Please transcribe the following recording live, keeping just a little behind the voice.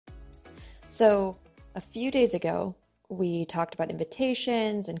So, a few days ago, we talked about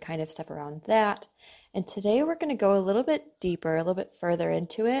invitations and kind of stuff around that. And today we're going to go a little bit deeper, a little bit further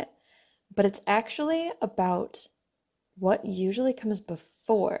into it, but it's actually about what usually comes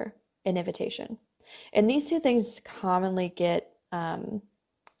before an invitation. And these two things commonly get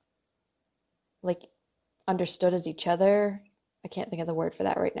like understood as each other. I can't think of the word for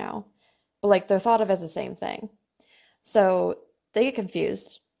that right now, but like they're thought of as the same thing. So they get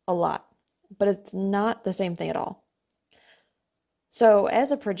confused a lot, but it's not the same thing at all. So,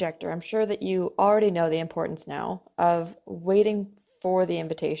 as a projector, I'm sure that you already know the importance now of waiting for the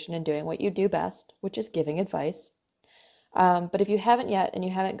invitation and doing what you do best, which is giving advice. But if you haven't yet and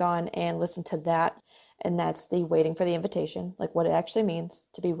you haven't gone and listened to that, and that's the waiting for the invitation, like what it actually means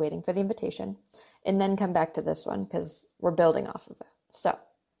to be waiting for the invitation, and then come back to this one because we're building off of it.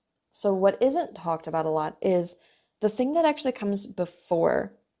 So what isn't talked about a lot is the thing that actually comes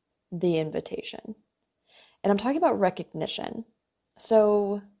before the invitation. And I'm talking about recognition.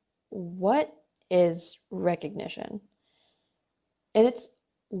 So, what is recognition? And it's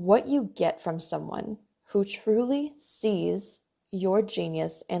what you get from someone who truly sees your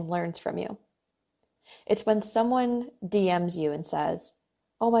genius and learns from you. It's when someone DMs you and says,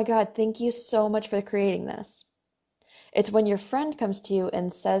 "Oh my God, thank you so much for creating this." It's when your friend comes to you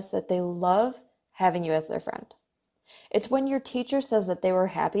and says that they love having you as their friend. It's when your teacher says that they were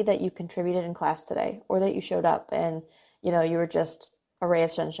happy that you contributed in class today or that you showed up and you were just a ray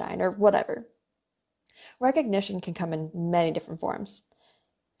of sunshine or whatever. Recognition can come in many different forms.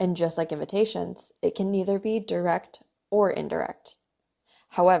 And just like invitations, it can neither be direct or indirect.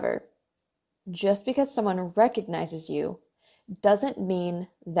 However, just because someone recognizes you doesn't mean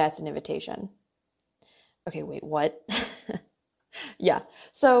that's an invitation. Okay, wait, what? Yeah.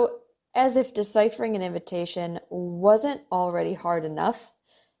 So, as if deciphering an invitation wasn't already hard enough,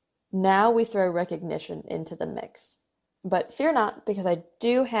 now we throw recognition into the mix. But fear not, because I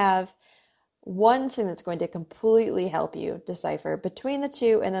do have one thing that's going to completely help you decipher between the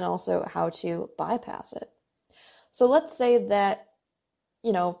two and then also how to bypass it. So let's say that,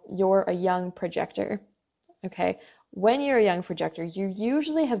 you're a young projector, okay? When you're a young projector, you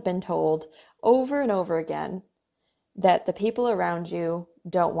usually have been told over and over again that the people around you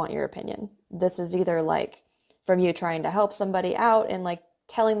don't want your opinion. This is either like from you trying to help somebody out and like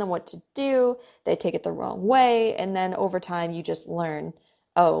telling them what to do, they take it the wrong way, and then over time you just learn,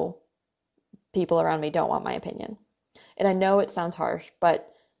 oh, people around me don't want my opinion. And I know it sounds harsh,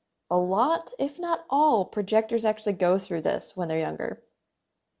 but a lot, if not all, projectors actually go through this when they're younger.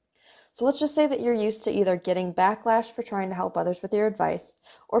 So let's just say that you're used to either getting backlash for trying to help others with your advice,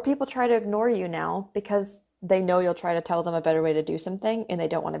 or people try to ignore you now because they know you'll try to tell them a better way to do something and they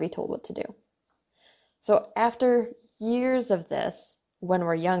don't want to be told what to do. So after years of this, when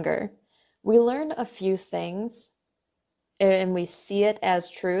we're younger, we learn a few things and we see it as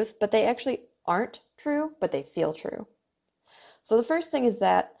truth, but they actually aren't true, but they feel true. So the first thing is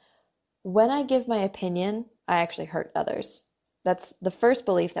that when I give my opinion, I actually hurt others. That's the first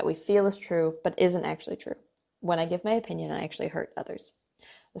belief that we feel is true, but isn't actually true. When I give my opinion, I actually hurt others.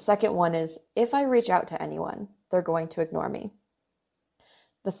 The second one is if I reach out to anyone, they're going to ignore me.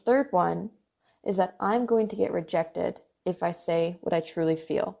 The third one is that I'm going to get rejected if I say what I truly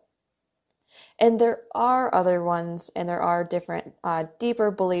feel. And there are other ones, and there are different,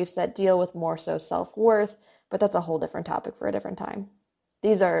 deeper beliefs that deal with more so self-worth, but that's a whole different topic for a different time.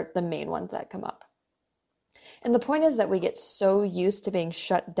 These are the main ones that come up. And the point is that we get so used to being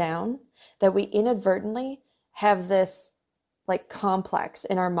shut down that we inadvertently have this like complex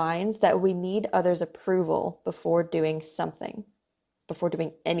in our minds that we need others' approval before doing something, before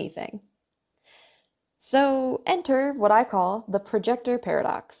doing anything. So enter what I call the projector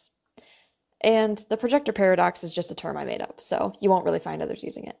paradox. And the projector paradox is just a term I made up, so you won't really find others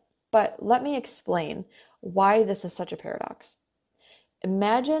using it. But let me explain why this is such a paradox.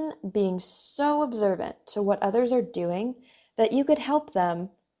 Imagine being so observant to what others are doing that you could help them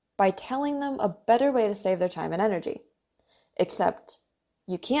by telling them a better way to save their time and energy. Except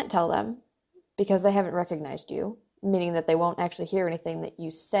you can't tell them because they haven't recognized you, meaning that they won't actually hear anything that you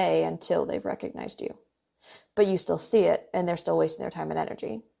say until they've recognized you. But you still see it, and they're still wasting their time and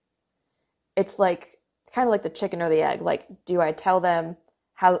energy. It's like kind of like the chicken or the egg. Like, do I tell them?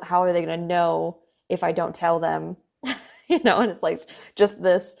 How are they going to know if I don't tell them? And it's like just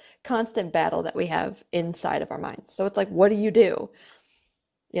this constant battle that we have inside of our minds. So it's like, what do you do?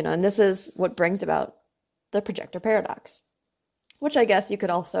 And this is what brings about the projector paradox, which I guess you could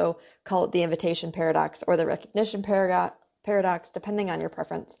also call it the invitation paradox or the recognition paradox, depending on your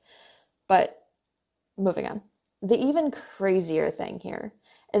preference. But moving on. The even crazier thing here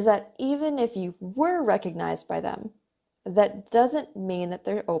is that even if you were recognized by them, that doesn't mean that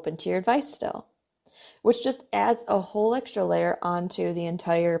they're open to your advice still, which just adds a whole extra layer onto the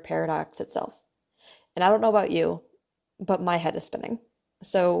entire paradox itself. And I don't know about you, but my head is spinning.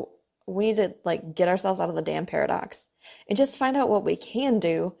 So we need to like get ourselves out of the damn paradox and just find out what we can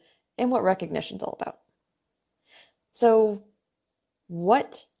do and what recognition's all about. So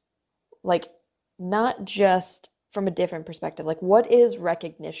what, like, not just from a different perspective, like what is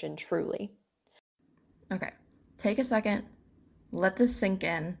recognition truly? Okay, take a second, let this sink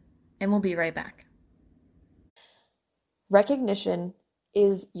in, and we'll be right back. Recognition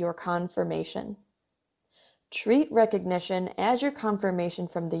is your confirmation. Treat recognition as your confirmation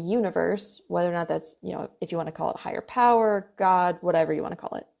from the universe, whether or not that's, if you want to call it higher power, God, whatever you want to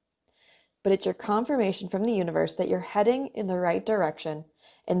call it. But it's your confirmation from the universe that you're heading in the right direction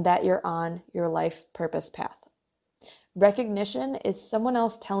and that you're on your life purpose path. Recognition is someone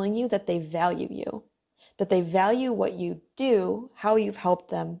else telling you that they value you, that they value what you do, how you've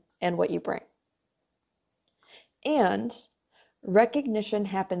helped them, and what you bring. And recognition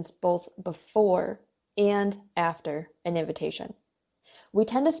happens both before and after an invitation. We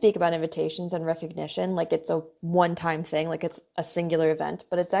tend to speak about invitations and recognition like it's a one-time thing, like it's a singular event,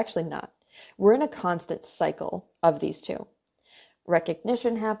 but it's actually not. We're in a constant cycle of these two.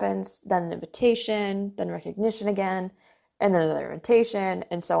 Recognition happens, then an invitation, then recognition again, and then another invitation,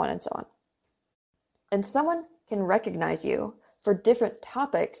 and so on and so on. And someone can recognize you for different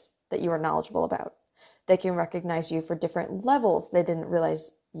topics that you are knowledgeable about. They can recognize you for different levels they didn't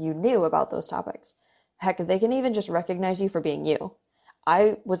realize you knew about those topics. Heck, they can even just recognize you for being you.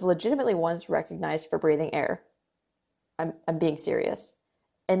 I was legitimately once recognized for breathing air. I'm being serious.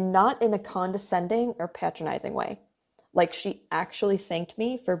 And not in a condescending or patronizing way. Like, she actually thanked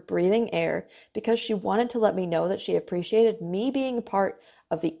me for breathing air because she wanted to let me know that she appreciated me being a part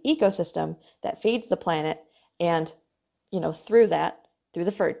of the ecosystem that feeds the planet. And, through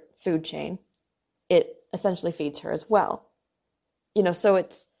the food chain, it essentially feeds her as well. So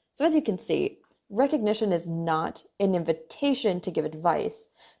as you can see, recognition is not an invitation to give advice,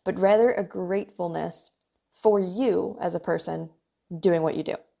 but rather a gratefulness for you as a person doing what you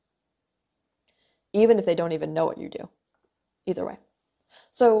do, even if they don't even know what you do. Either way.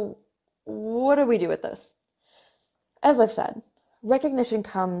 So what do we do with this? As I've said, recognition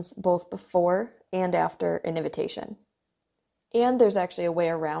comes both before and after an invitation. And there's actually a way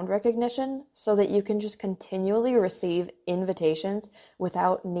around recognition so that you can just continually receive invitations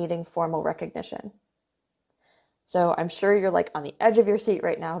without needing formal recognition. So I'm sure you're like on the edge of your seat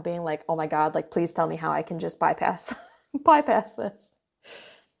right now being like, oh my God, like please tell me how I can just bypass this.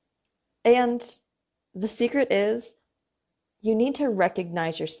 And the secret is you need to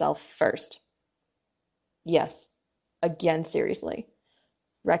recognize yourself first. Yes, again, seriously.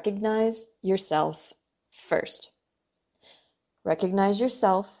 Recognize yourself first. Recognize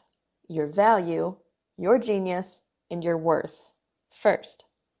yourself, your value, your genius, and your worth first.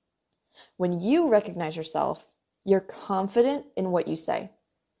 When you recognize yourself, you're confident in what you say.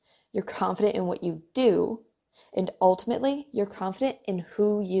 You're confident in what you do, and ultimately, you're confident in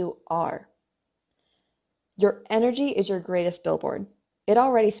who you are. Your energy is your greatest billboard. It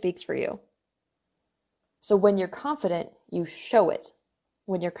already speaks for you. So when you're confident, you show it.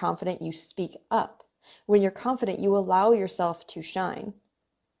 When you're confident, you speak up. When you're confident, you allow yourself to shine.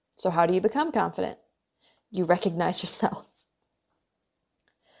 So how do you become confident? You recognize yourself.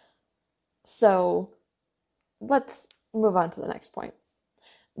 So let's move on to the next point.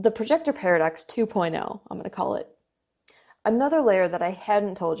 The projector paradox 2.0, I'm going to call it. Another layer that I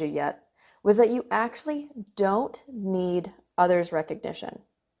hadn't told you yet was that you actually don't need others' recognition.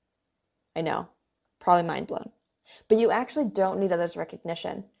 I know, probably mind blown. But you actually don't need others'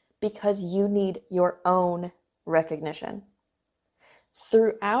 recognition because you need your own recognition.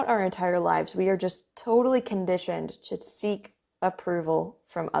 Throughout our entire lives, we are just totally conditioned to seek approval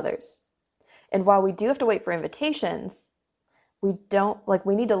from others. And while we do have to wait for invitations, we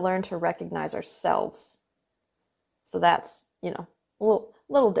need to learn to recognize ourselves. So that's, a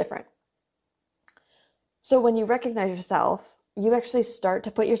little different. So when you recognize yourself, you actually start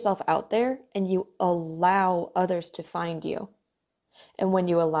to put yourself out there and you allow others to find you. And when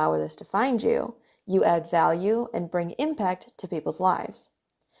you allow others to find you, you add value and bring impact to people's lives.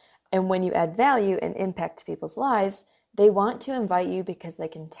 And when you add value and impact to people's lives, they want to invite you because they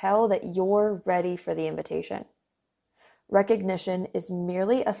can tell that you're ready for the invitation. Recognition is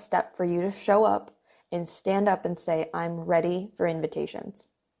merely a step for you to show up and stand up and say, I'm ready for invitations.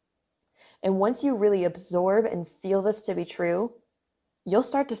 And once you really absorb and feel this to be true, you'll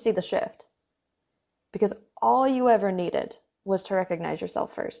start to see the shift. Because all you ever needed was to recognize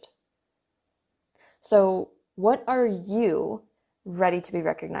yourself first. So, what are you ready to be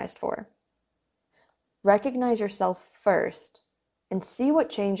recognized for? Recognize yourself first and see what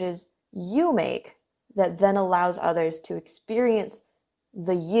changes you make that then allows others to experience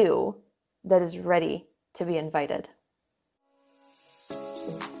the you that is ready to be invited.